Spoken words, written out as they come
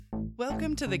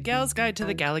Welcome to the Gals Guide to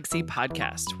the Galaxy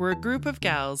podcast, where a group of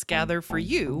gals gather for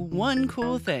you one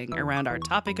cool thing around our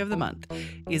topic of the month.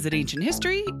 Is it ancient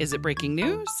history? Is it breaking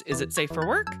news? Is it safe for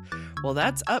work? Well,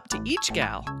 that's up to each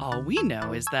gal. All we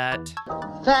know is that...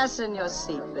 Fasten your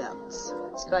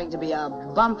seatbelts. It's going to be a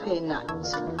bumpy night.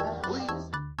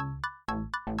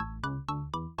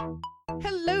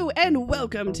 Hello and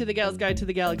welcome to the Gals Guide to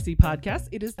the Galaxy podcast.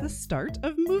 It is the start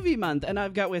of movie month, and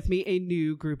I've got with me a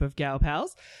new group of gal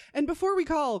pals. And before we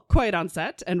call quiet on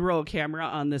set and roll camera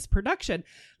on this production,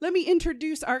 let me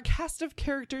introduce our cast of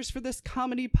characters for this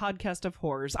comedy podcast of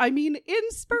horrors. I mean,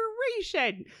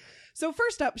 inspiration! So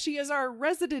first up, she is our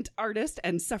resident artist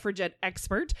and suffragette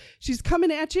expert. She's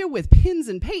coming at you with pins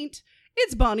and paint.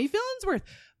 It's Bonnie Fillingsworth.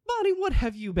 Bonnie, what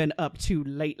have you been up to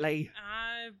lately?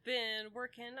 I've been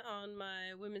working on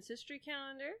my women's history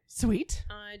calendar. Sweet.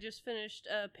 I just finished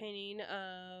a painting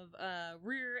of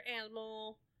Rear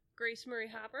Admiral Grace Murray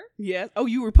Hopper. Yes. Oh,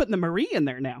 you were putting the Marie in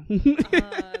there now.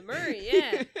 Murray,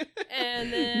 yeah.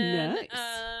 And then Nice.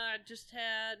 I just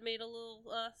had made a little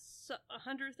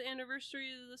 100th anniversary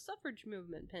of the suffrage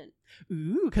movement pin.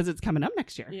 Ooh, because it's coming up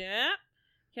next year. Yeah.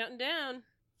 Counting down.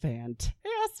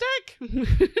 Fantastic.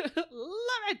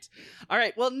 Love it. All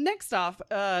right. Well, next up,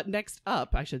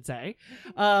 I should say,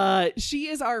 she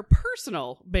is our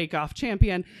personal bake-off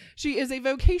champion. She is a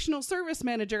vocational service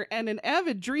manager and an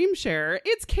avid dream sharer.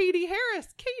 It's Katie Harris.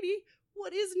 Katie,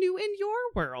 what is new in your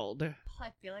world? I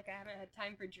feel like I haven't had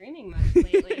time for dreaming much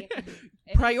lately.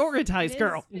 Prioritize,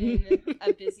 girl. It's been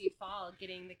a busy fall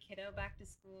getting the kiddo back to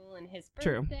school and his birthday.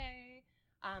 True.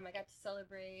 I got to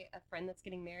celebrate a friend that's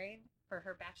getting married for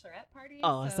her bachelorette party.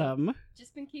 Awesome. So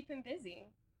just been keeping busy.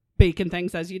 Baking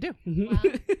things as you do. Well,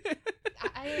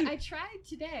 I tried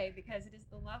today because it is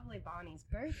the lovely Bonnie's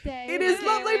birthday. It is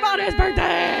lovely Bonnie's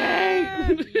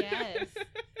birthday! Yes.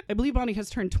 I believe Bonnie has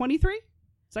turned 23. Is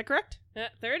that correct?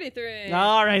 33.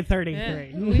 All right, 33.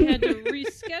 Yeah, we had to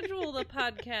reschedule the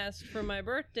podcast for my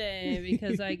birthday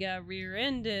because I got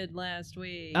rear-ended last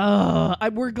week. Oh,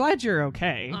 we're glad you're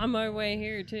okay. On my way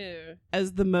here, too.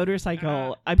 As the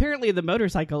motorcycle, apparently the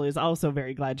motorcycle is also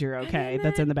very glad you're okay.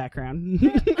 That's in the background.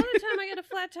 Other time I get a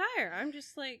flat tire. I'm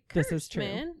just like, This cursed, is true.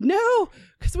 man. No,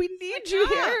 because we need you up.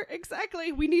 here.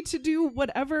 Exactly. We need to do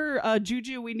whatever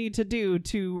juju we need to do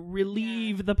to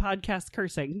relieve the podcast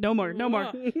cursing. No more. No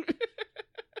more.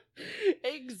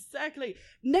 Exactly.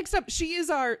 Next up, she is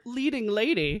our leading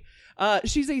lady.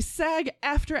 She's a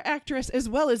SAG-AFTRA actress as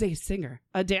well as a singer,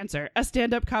 a dancer, a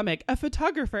stand-up comic, a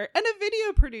photographer, and a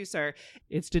video producer.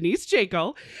 It's Denise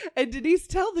Jekyll. And Denise,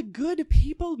 tell the good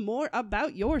people more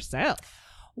about yourself.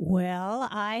 Well,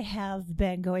 I have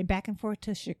been going back and forth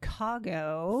to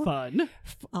Chicago Fun.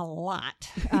 a lot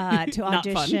to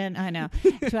audition. I know,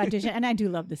 to audition, and I do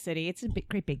love the city. It's a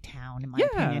great big town, in my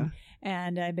opinion.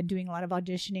 And I've been doing a lot of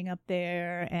auditioning up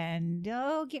there, and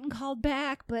getting called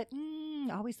back, but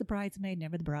always the bridesmaid,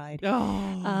 never the bride.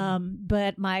 Oh.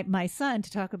 But my son,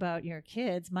 to talk about your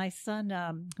kids, my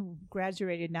son who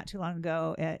graduated not too long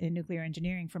ago in nuclear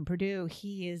engineering from Purdue,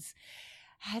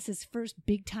 has his first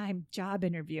big time job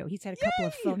interview. He's had a couple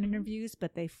of phone interviews,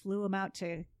 but they flew him out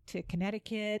to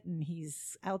Connecticut, and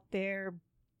he's out there.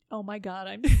 Oh my God,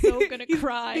 I'm so gonna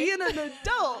cry. Being an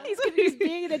adult. He's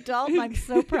being an adult, and I'm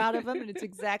so proud of him, and it's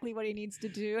exactly what he needs to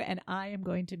do. And I am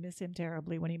going to miss him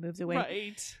terribly when he moves away,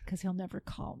 Right. because he'll never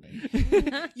call me.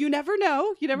 You never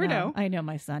know. You never No, know. I know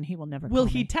my son. He will never. Will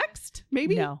call he me. text?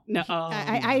 Maybe. No. No.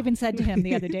 I even said to him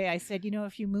the other day. I said,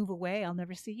 if you move away, I'll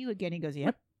never see you again. He goes,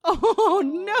 "Yep." Oh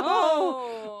no!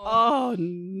 Oh. Oh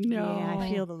no! Yeah, I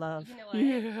feel the love. You know what?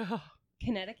 Yeah,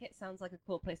 Connecticut sounds like a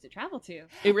cool place to travel to.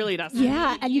 it really does.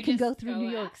 Yeah, and you can just go through New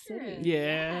York after City. it.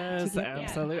 Yes, Yeah.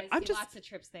 absolutely. I I'm see just, lots of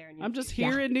trips there. In New I'm just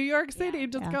York. here in New York City. Yeah.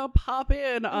 Just Yeah. gonna pop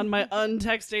in on my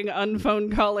untexting,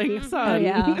 unphone calling Oh son.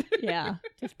 yeah.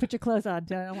 Just put your clothes on.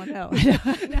 I don't want to know.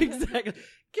 Exactly.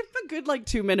 Give him a good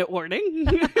 2-minute warning.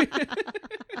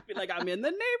 Be like, I'm in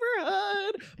the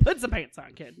neighborhood. Put some pants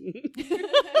on, kid.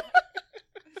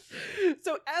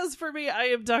 So as for me, I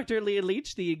am Dr. Leah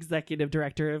Leach, the executive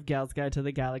director of Gals Guide to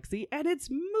the Galaxy, and it's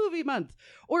movie month,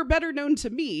 or better known to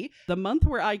me, the month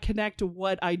where I connect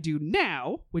what I do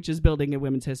now, which is building a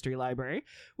women's history library,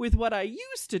 with what I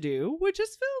used to do, which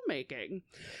is filmmaking.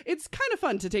 It's kind of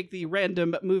fun to take the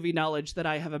random movie knowledge that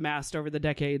I have amassed over the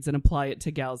decades and apply it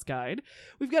to Gals Guide.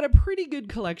 We've got a pretty good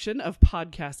collection of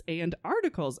podcasts and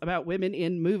articles about women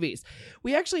in movies.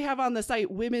 We actually have on the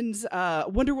site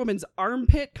Wonder Woman's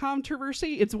armpit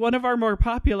controversy. It's one of our more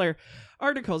popular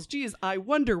articles. Geez, I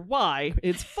wonder why.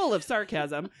 It's full of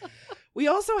sarcasm. We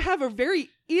also have a very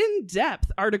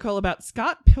in-depth article about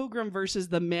Scott Pilgrim versus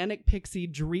the Manic Pixie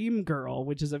Dream Girl,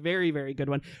 which is a very, very good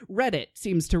one. Reddit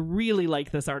seems to really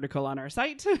like this article on our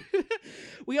site.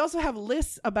 We also have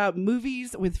lists about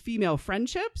movies with female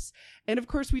friendships. And of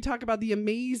course, we talk about the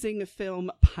amazing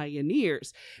film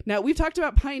Pioneers. Now, we've talked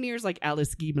about pioneers like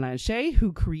Alice Guy Blanchet,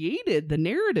 who created the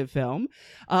narrative film.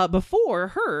 Before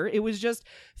her, it was just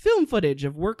film footage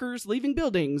of workers leaving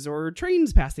buildings or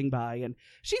trains passing by. And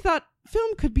she thought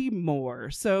film could be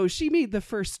more. So she made the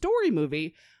first story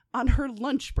movie on her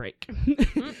lunch break.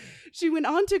 She went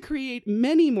on to create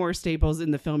many more staples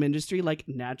in the film industry, like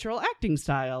natural acting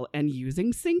style and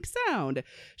using sync sound.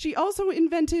 She also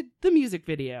invented the music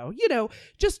video. You know,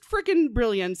 just freaking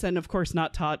brilliance, and of course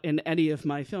not taught in any of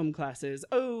my film classes.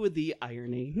 Oh, the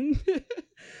irony.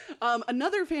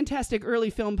 Another fantastic early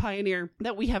film pioneer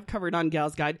that we have covered on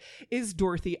Gal's Guide is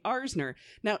Dorothy Arzner.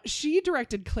 Now, she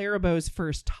directed Clara Bow's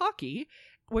first talkie,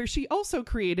 where she also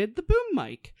created the boom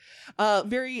mic.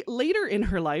 Very later in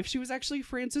her life, she was actually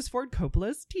Francis Ford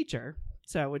Coppola's teacher.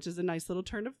 So, which is a nice little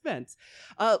turn of events.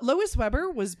 Lois Weber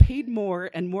was paid more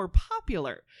and more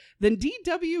popular than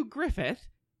D.W. Griffith,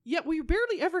 yet we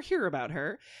barely ever hear about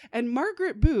her. And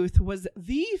Margaret Booth was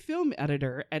the film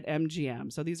editor at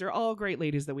MGM. So these are all great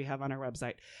ladies that we have on our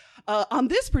website. On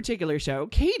this particular show,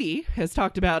 Katie has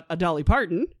talked about a Dolly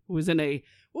Parton, who was in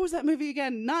what was that movie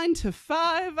again? 9 to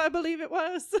 5, I believe it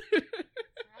was. Right.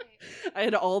 I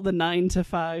had all the 9 to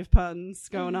 5 puns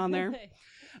going on there.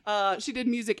 She did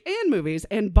music and movies,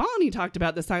 and Bonnie talked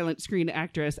about the silent screen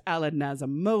actress Alla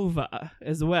Nazimova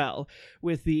as well,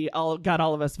 with got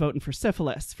all of us voting for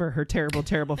syphilis for her terrible,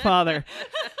 terrible father.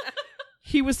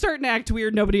 He was starting to act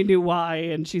weird. Nobody knew why,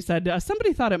 and she said,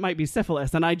 somebody thought it might be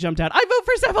syphilis, and I jumped out, I vote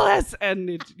for syphilis!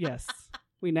 And yes.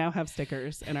 We now have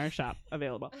stickers in our shop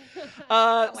available.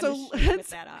 So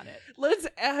let's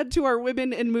add to our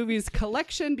Women in Movies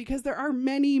collection, because there are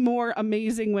many more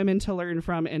amazing women to learn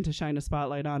from and to shine a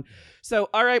spotlight on. So,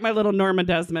 all right, my little Norma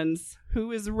Desmonds,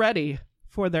 who is ready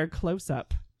for their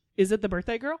close-up? Is it the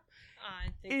birthday girl?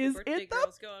 I think the birthday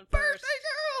girl's going first.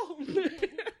 Birthday girl!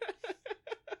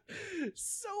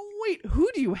 So wait, who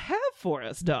do you have for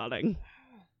us, darling?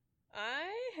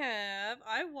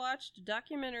 I watched a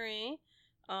documentary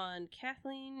on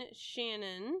Kathleen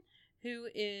Shannon, who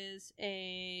is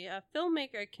a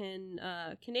filmmaker,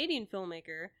 Canadian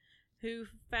filmmaker, who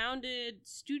founded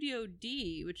Studio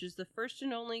D, which is the first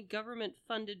and only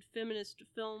government-funded feminist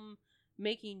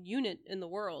film-making unit in the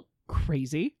world.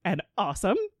 Crazy and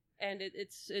awesome. And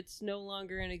it's no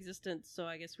longer in existence, so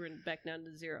I guess we're back down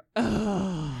to zero.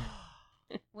 Oh.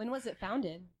 When was it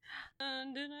founded?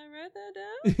 Did I write that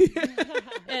down?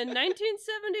 In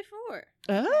 1974.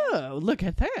 Oh, look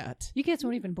at that. You guys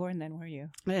weren't even born then, were you?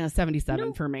 Yeah, 77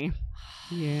 No. for me.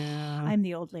 Yeah. I'm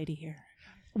the old lady here.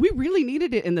 We really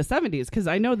needed it in the 70s, because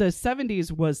I know the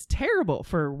 70s was terrible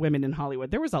for women in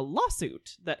Hollywood. There was a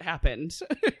lawsuit that happened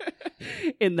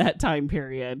in that time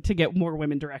period to get more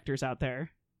women directors out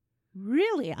there.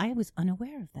 Really? I was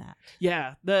unaware of that.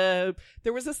 Yeah, there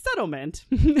was a settlement,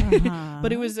 Uh-huh.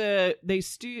 but it was they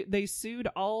sued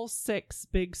all 6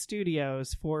 big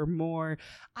studios for more.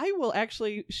 I will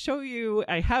actually show you.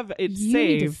 I have it You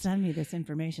saved. need to send me this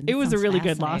information. It This was a sounds really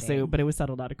good fascinating. lawsuit, but it was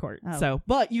settled out of court. Oh. So,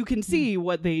 but you can see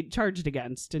what they charged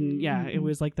against, and yeah, it Mhm.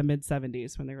 was like the mid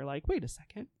 70s when they were like, "Wait a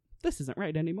second, this isn't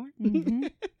right anymore."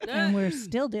 Mhm. And we're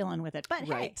still dealing with it. But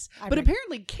Right. hey, But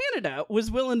apparently Canada was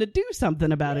willing to do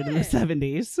something about it in the Yeah.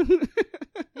 70s.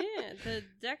 Yeah, the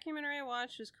documentary I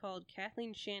watched is called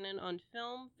Kathleen Shannon on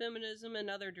Film, Feminism, and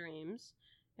Other Dreams.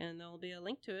 And there'll be a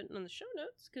link to it in the show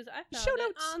notes, because I found Show it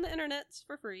notes. on the internets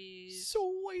for free.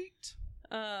 Sweet.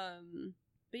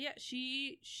 But yeah,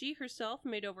 she herself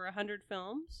made over 100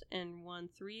 films and won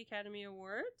 3 Academy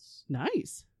Awards.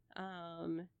 Nice.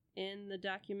 In the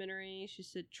documentary, she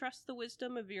said, "Trust the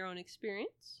wisdom of your own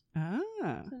experience." Ah.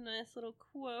 It's a nice little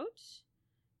quote.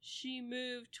 She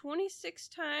moved 26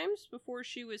 times before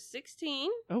she was 16.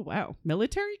 Oh, wow.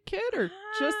 Military kid or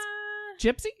just Ah,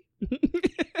 gypsy?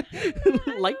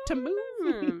 I Like to don't move?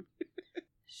 remember.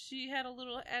 She had a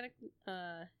little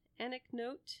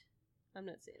anecdote. I'm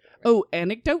not saying that right. Oh,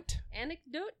 anecdote?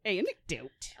 Anecdote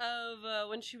Anecdote. of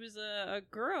when she was a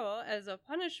girl. As a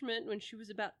punishment, when she was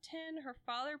about 10, her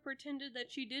father pretended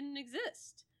that she didn't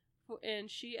exist.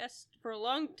 And she asked for a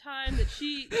long time that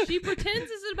she pretends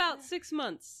it's about 6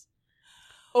 months.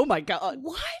 Oh, my God.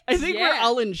 what? I think we're Yeah.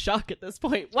 all in shock at this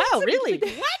point. Wow, really?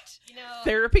 What? You know,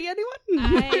 Therapy, anyone?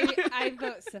 I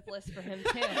vote syphilis for him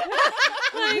too.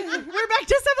 We're back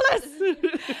to syphilis.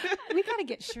 We got to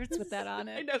get shirts with that on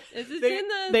I it. know. Is it They, in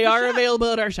they the are shop? available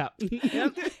at our shop.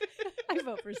 I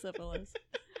vote for syphilis.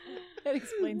 That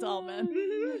explains all men.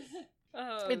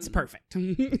 It's perfect.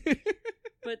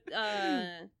 But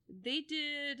they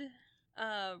did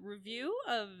a review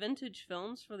of vintage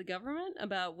films for the government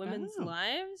about women's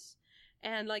lives.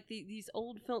 And like these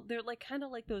old films, they're like kind of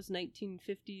like those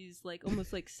 1950s, like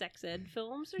almost like sex ed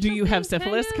films. Or Do you have something,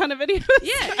 syphilis kind of videos?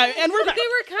 Yeah, And we're back. they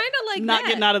were kind of like Not that.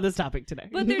 getting out of this topic today.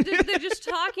 But they're just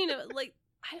talking like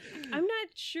I'm not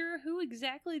sure who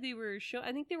exactly they were showing.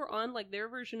 I think they were on like their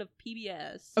version of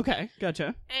PBS. Okay,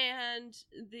 gotcha. And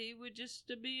they would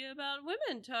just be about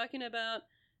women talking about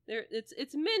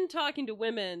it's men talking to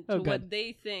women to what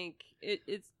they think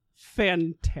it's.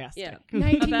 Fantastic. Yeah.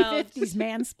 1950s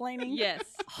mansplaining. Yes.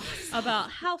 About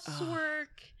housework.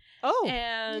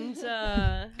 And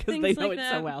because they know like it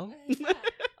that. so well.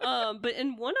 But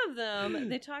in one of them,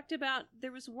 they talked about,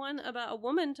 there was one about a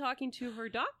woman talking to her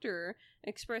doctor,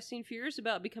 expressing fears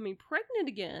about becoming pregnant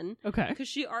again. Okay. Because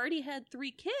she already had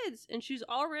 3 kids, and she's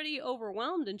already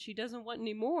overwhelmed, and she doesn't want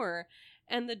any more.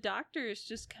 And the doctor is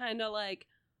just kind of like,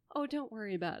 oh, don't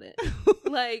worry about it.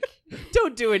 Like,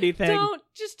 don't do anything. Don't.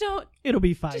 It'll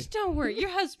be fine. Just don't worry. Your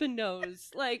husband knows.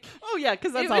 Like, oh yeah,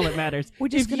 because that's all that matters. We're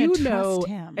just if gonna you trust know,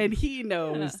 him, and he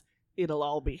knows, it'll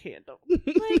all be handled.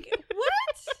 like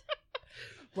what?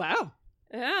 Wow.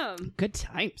 Yeah. Good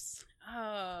times.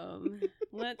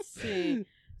 Let's see.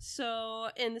 So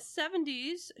in the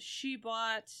 70s, she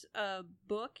bought a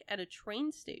book at a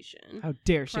train station. How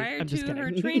dare she? Prior I'm just to kidding.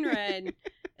 her train ride,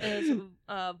 as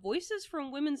Voices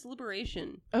from Women's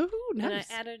Liberation. Oh, nice. And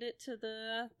I added it to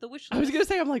the wish list. I was going to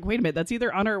say, I'm like, wait a minute, that's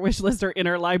either on our wish list or in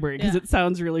our library because it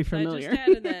sounds really familiar. I just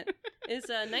added that. It's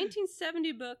a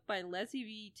 1970 book by Leslie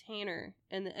V. Tanner,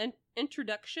 and the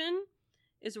introduction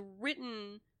is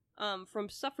written from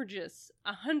suffragists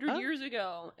 100 years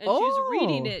ago, and she was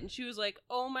reading it, and she was like,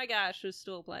 "Oh my gosh, this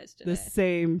still applies today." The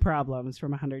same problems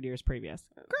from 100 years previous.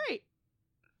 Great,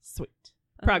 sweet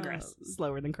progress,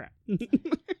 slower than crap.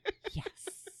 yes.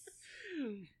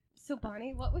 So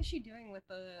Bonnie, what was she doing with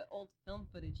the old film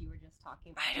footage you were just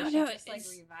talking about? I don't was know. She just like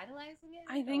revitalizing it?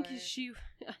 I think or? she.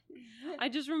 I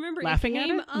just remember Laughing it at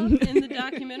came it? up in the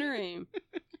documentary,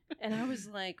 and I was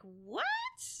like, "What?"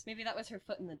 Maybe that was her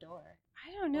foot in the door.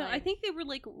 I don't know. I Like- think they were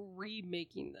like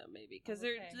remaking them, maybe because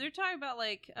they're talking about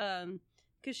like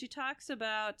because she talks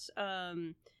about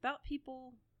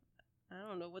people. I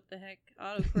don't know what the heck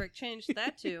autocorrect changed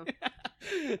that to.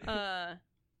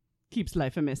 Keeps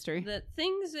life a mystery. That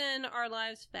things in our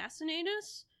lives fascinate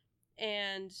us,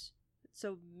 and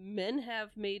so men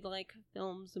have made like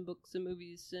films and books and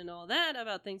movies and all that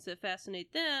about things that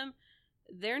fascinate them.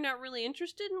 They're not really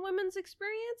interested in women's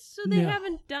experience, so they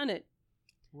haven't done it.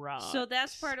 Right. So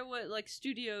that's part of what like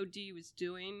Studio D was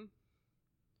doing.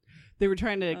 They were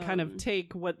trying to kind of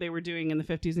take what they were doing in the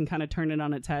 50s and kind of turn it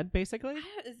on its head, basically.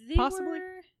 Possibly.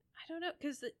 I don't know,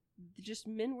 because just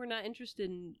men were not interested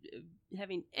in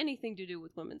having anything to do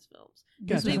with women's films.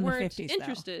 This They was in the weren't 50s, though.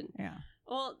 interested. Yeah.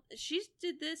 Well, she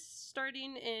did this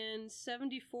starting in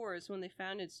 74 is when they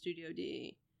founded Studio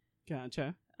D.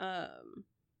 Gotcha.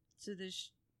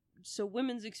 So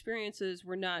women's experiences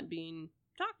were not being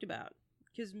talked about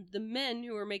because the men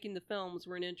who were making the films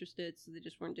weren't interested, so they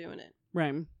just weren't doing it.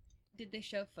 Right. Did they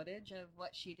show footage of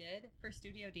what she did for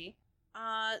Studio D?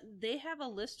 They have a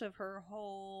list of her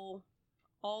all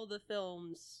the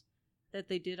films that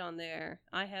they did on there.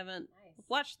 I haven't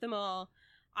watched them all.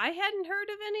 I hadn't heard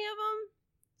of any of them.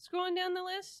 Scrolling down the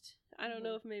list, I don't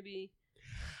know if maybe.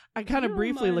 I kind of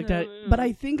briefly looked at it, but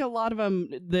I think a lot of them,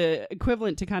 the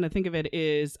equivalent to kind of think of it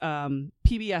is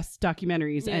PBS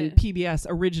documentaries and PBS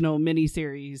original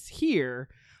miniseries here.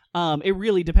 It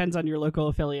really depends on your local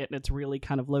affiliate, and it's really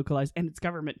kind of localized, and it's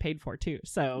government paid for too.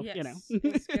 So, yes, you know.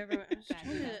 it's government.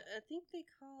 I think they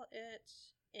call it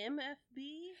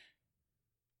MFB.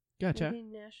 Gotcha. Maybe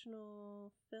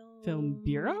National Film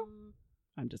Bureau?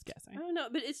 I'm just guessing. I don't know,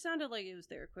 but it sounded like it was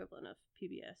their equivalent of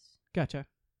PBS. Gotcha.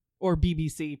 Or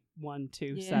BBC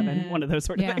 127, one of those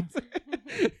sort of things.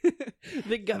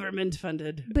 The government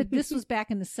funded. But this was back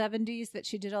in the 70s that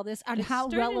she did all this. And It how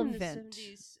started in the relevant?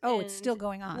 70s, Oh, it's and- still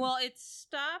going on. Well, it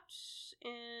stopped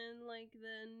in like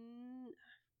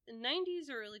the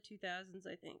 90s or early 2000s,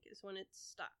 I think, is when it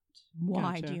stopped.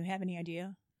 Why? Gotcha. Do you have any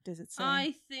idea? Does it say?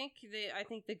 I think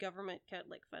the government cut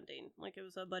like funding, like it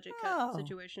was a budget cut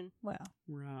situation. Well,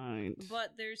 Right.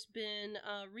 But there's been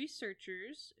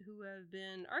researchers who have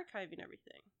been archiving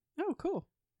everything. Oh, cool.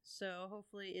 So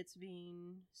hopefully it's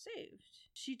being saved.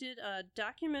 She did a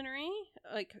documentary,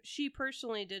 like she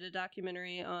personally did a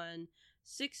documentary on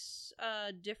 6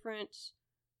 different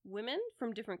women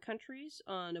from different countries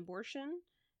on abortion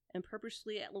and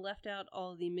purposely left out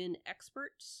all the men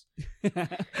experts. I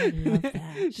love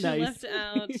that. She Nice. left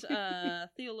out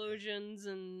theologians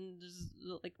and just,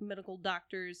 like medical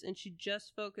doctors, and she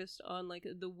just focused on like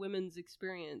the women's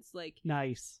experience, like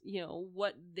Nice. you know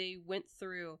what they went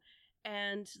through,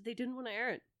 and they didn't want to air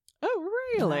it Oh,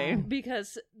 really? Wow.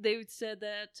 because they said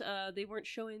that they weren't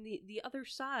showing the other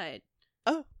side.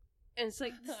 Oh. And it's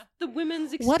like the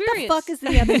women's experience. What the fuck is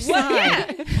the other What-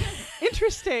 side? yeah.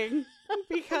 Interesting,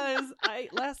 because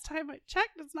last time I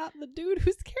checked, it's not the dude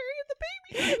who's carrying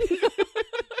the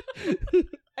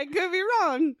baby. I could be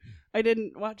wrong. I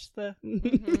didn't watch the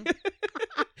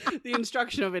the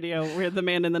instructional video where the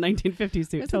man in the 1950s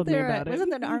suit told me about it. Wasn't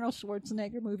there an Arnold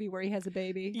Schwarzenegger movie where he has a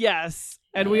baby? Yes,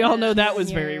 and we all know that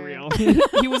was very Yeah. real.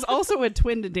 He was also a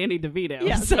twin to Danny DeVito.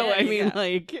 Yeah. So Yeah, I mean, yeah.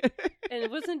 like, And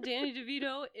wasn't Danny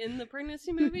DeVito in the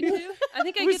pregnancy movie too? I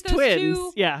think I it was get those twins.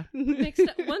 two Yeah. mixed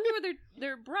up. One where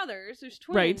they're brothers. There's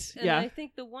twins. Right, And yeah. I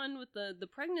think the one with the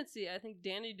pregnancy, I think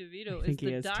Danny DeVito I is think he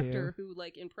the is, doctor who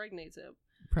like impregnates him.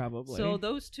 Probably. So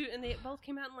those two, and they both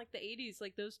came out in like the 80s.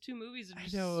 Like those two movies are I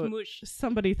just know. smushed.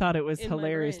 Somebody thought it was in my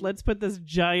hilarious. brain. Let's put this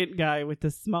giant guy with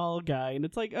this small guy, and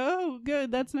it's like, oh, good,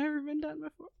 that's never been done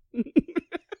before.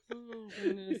 Oh,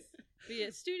 goodness. But yeah,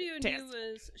 Studio Test. New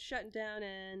was shut down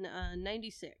in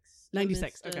 96.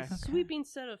 96, amidst a okay. sweeping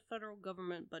set of federal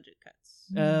government budget cuts.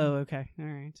 Oh, okay, all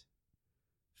right,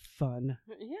 fun.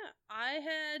 Yeah, I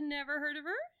had never heard of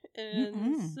her, and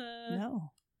Mm-mm. uh,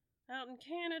 No. out in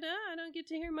Canada, I don't get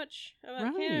to hear much about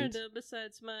Right. Canada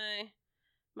besides my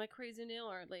crazy nail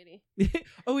art lady.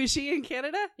 Oh, is she in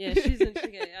Canada? Yeah, she's in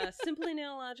Simply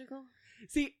Nailogical.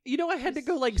 See, you know, I had to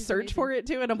go like She's search for it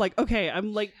too, and I'm like, okay,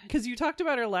 I'm like, because you talked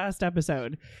about her last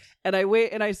episode, and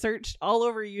I searched all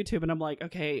over YouTube, and I'm like,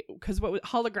 okay, because what was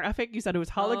holographic? You said it was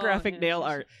holographic yeah, nail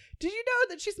she's- art. Did you know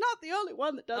that she's not the only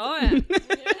one that does Oh, it?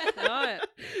 yeah. Oh,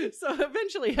 yeah. So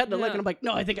eventually I had to look, Yeah. and I'm like,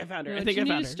 no, I think I found her. I What think you I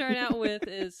need found to her. start out with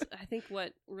is, I think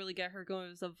what really got her going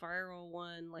was a viral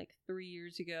one like 3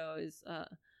 years ago is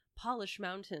Polish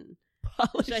Mountain.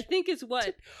 Which I think is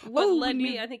what Oh, led when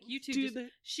me. you I think YouTube do just, the-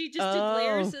 she just did Oh.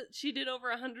 layers. She did over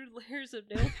 100 layers of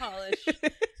nail polish.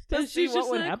 to And see she's what just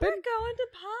would like, happen. we're going to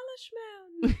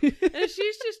Polish Mountain. And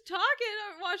she's just talking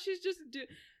while she's just doing.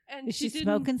 And Is she didn't-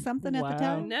 smoking something at the Wow.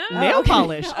 time? No. Nail okay.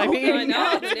 polish. I Oh, mean,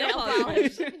 no, it's nail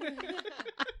polish.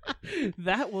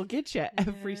 that will get you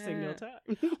every single Yeah.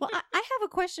 time. Well, I have a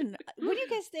question. What do you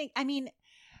guys think? I mean,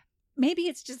 maybe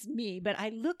it's just me, but I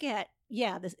look at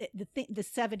the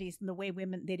 70s and the way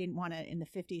women, they didn't want to, in the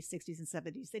 50s, 60s, and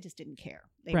 70s, they just didn't care.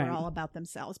 They Right. were all about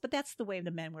themselves. But that's the way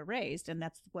the men were raised, and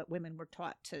that's what women were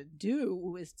taught to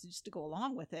do, is to just to go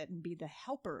along with it and be the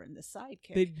helper and the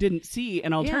sidekick. They didn't see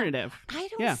an alternative. I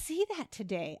don't Yeah. see that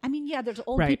today. I mean, yeah, there's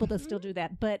old Right. people that still do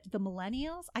that, but the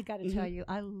millennials, I got to tell you,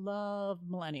 I love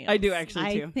millennials. I do actually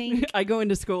I too. think I go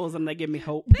into schools and they give me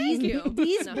hope. these you.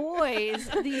 these No. boys,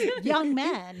 these young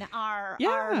men are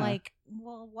Yeah. like,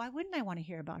 well, why wouldn't I want to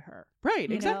hear about her? Right,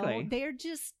 You exactly. know, they're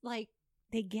just like,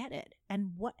 they get it.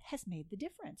 And what has made the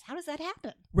difference? How does that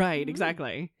happen? Right,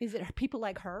 exactly. Is it people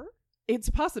like her? It's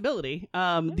a possibility.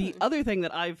 The Hmm. other thing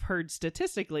that I've heard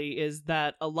statistically is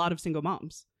that a lot of single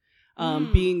moms,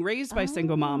 Mm. being raised by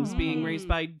single moms, being Mm. raised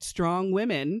by strong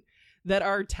women that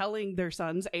are telling their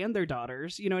sons and their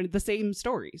daughters, you know, the same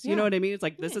stories. You know Yeah. what I mean? It's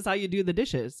like, this is how you do the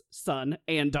dishes, son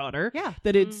and daughter. Yeah.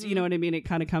 That it's, you Mhm. know what I mean? It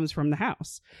kind of comes from the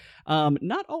house.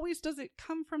 Not always does it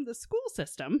come from the school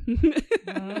system,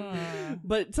 Ah.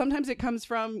 but sometimes it comes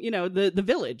from, you know, the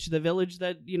village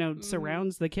that, you know,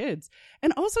 surrounds the kids.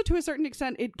 And also to a certain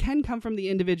extent, it can come from the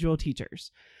individual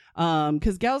teachers.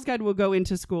 Because Gals Guide will go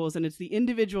into schools and it's the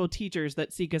individual teachers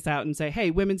that seek us out and say, hey,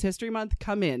 Women's History Month,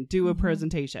 come in, do a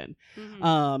presentation.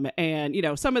 Mhm. And, you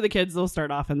know, some of the kids, they'll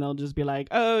start off and they'll just be like,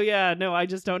 oh, yeah, no, I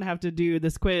just don't have to do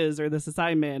this quiz or this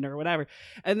assignment or whatever.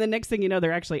 And the next thing you know,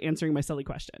 they're actually answering my silly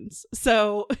questions.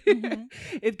 So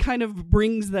it kind of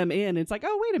brings them in. It's like,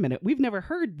 oh, wait a minute, we've never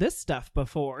heard this stuff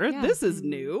before. Yeah. This is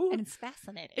new. And it's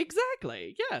fascinating.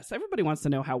 Exactly. Yes. Everybody wants to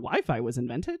know how Wi-Fi was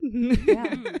invented.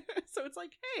 Yeah. So it's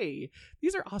like, hey,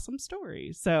 these are awesome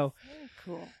stories. So Very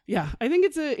cool. yeah, I think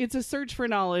it's a search for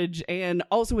knowledge, and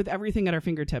also with everything at our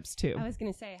fingertips too. I was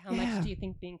going to say, how Yeah. much do you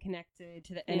think being connected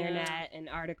to the Yeah. internet and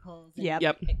articles and Yep.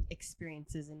 Yep.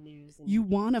 experiences and news and You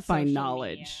want to find social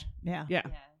knowledge. Yeah. Yeah.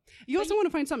 media. You But also want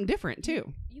to find something different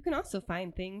too. You can also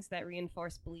find things that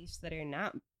reinforce beliefs that are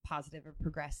not positive or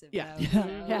progressive. Yeah. though, Yeah. so-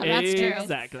 Yeah, that's true.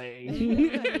 Exactly.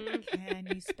 Can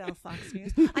you spell Fox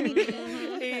News? I mean,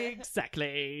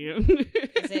 Exactly.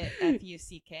 Is it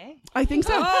F-U-C-K? I think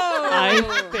so. Oh. I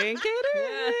think it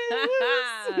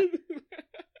is.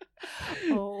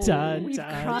 Oh, Dun, we've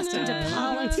dun, crossed into dun.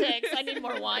 politics. I need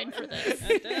more wine for this.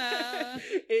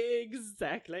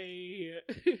 Exactly.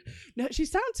 No, she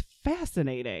sounds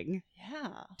fascinating.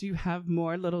 Yeah. Do you have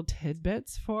more little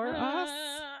tidbits for us?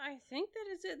 I think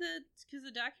that is it. Because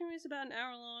the documentary is about an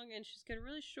hour long, and she's got a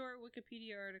really short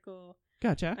Wikipedia article.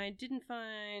 Gotcha. I didn't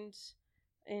find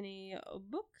any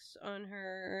books on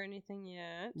her or anything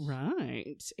yet.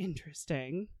 Right.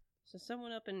 Interesting. So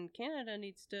someone up in Canada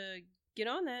needs to get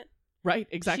on that. Right,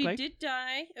 exactly. She did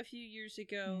die a few years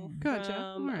ago. Gotcha.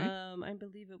 From, All right. I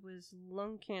believe it was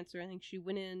lung cancer. I think she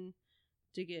went in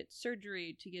to get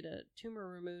surgery to get a tumor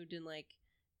removed and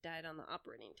died on the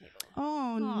operating table.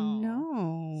 Oh, Oh.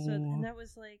 no. So and that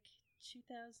was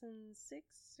 2006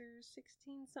 or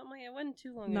 16, something like that. It wasn't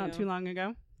too long ago. Not too long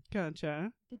ago.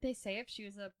 Gotcha. Did they say if she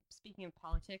was speaking of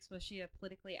politics, was she a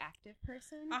politically active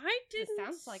person? I didn't.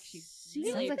 sounds like she's see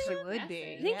really Sounds like she anything. would be.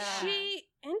 I think Yeah. she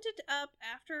ended up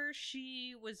after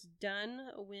she was done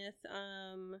with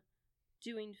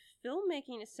doing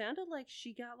filmmaking. It sounded like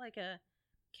she got a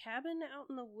cabin out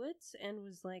in the woods and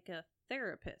was a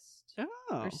therapist Oh.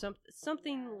 or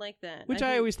something like that. Which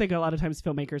I think- always think a lot of times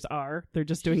filmmakers are. They're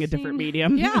just doing She a different seemed-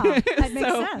 medium. Yeah, that makes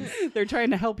So sense. They're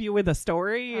trying to help you with a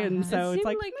story, and Uh-huh. so it it's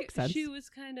seemed makes sense. she was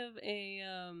kind of a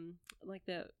like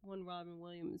that one Robin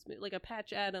Williams, like a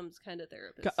Patch Adams kind of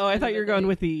therapist. Oh, I kind thought of you were a going thing.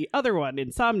 with the other one,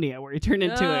 Insomnia, where he turned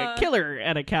into a killer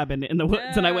at a cabin in the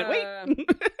woods, and I went, wait,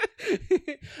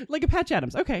 like a Patch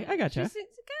Adams. Okay, I gotcha. She's kind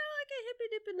of like a hippy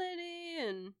dippy lady,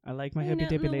 and I like my hanging hippy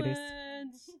out in dippy the ladies.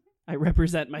 woods. I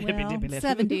represent my hippy Well, dippy ladies.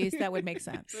 70s, that would make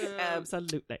sense.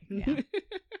 Absolutely. Yeah.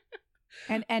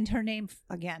 And her name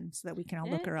again, so that we can all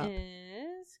look her up. It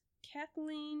is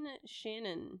Kathleen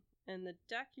Shannon, and the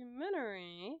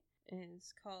documentary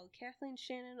is called Kathleen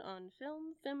Shannon on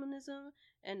Film, Feminism,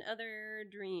 and Other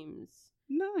Dreams.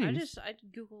 Nice. I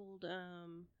googled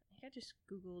I just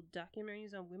googled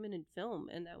documentaries on women in film,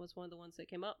 and that was one of the ones that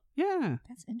came up. Yeah,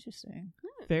 That's interesting.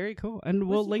 very cool. And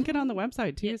we'll Was- link it on the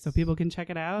website too, so Yes. people can check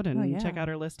it out and Oh, yeah. check out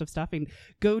our list of stuff and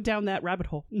go down that rabbit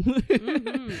hole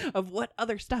Mhm. of what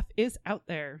other stuff is out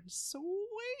there.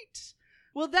 Sweet.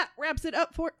 Well, that wraps it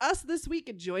up for us this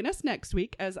week. Join us next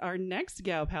week as our next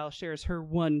gal pal shares her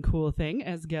one cool thing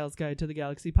as Gal's Guide to the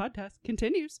Galaxy podcast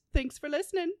continues. Thanks for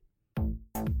listening.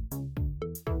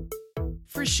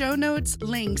 For show notes,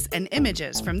 links, and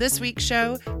images from this week's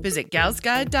show, visit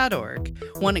galsguide.org.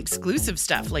 Want exclusive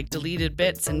stuff like deleted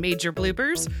bits and major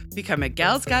bloopers? Become a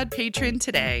Gals Guide patron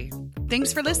today.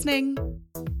 Thanks for listening.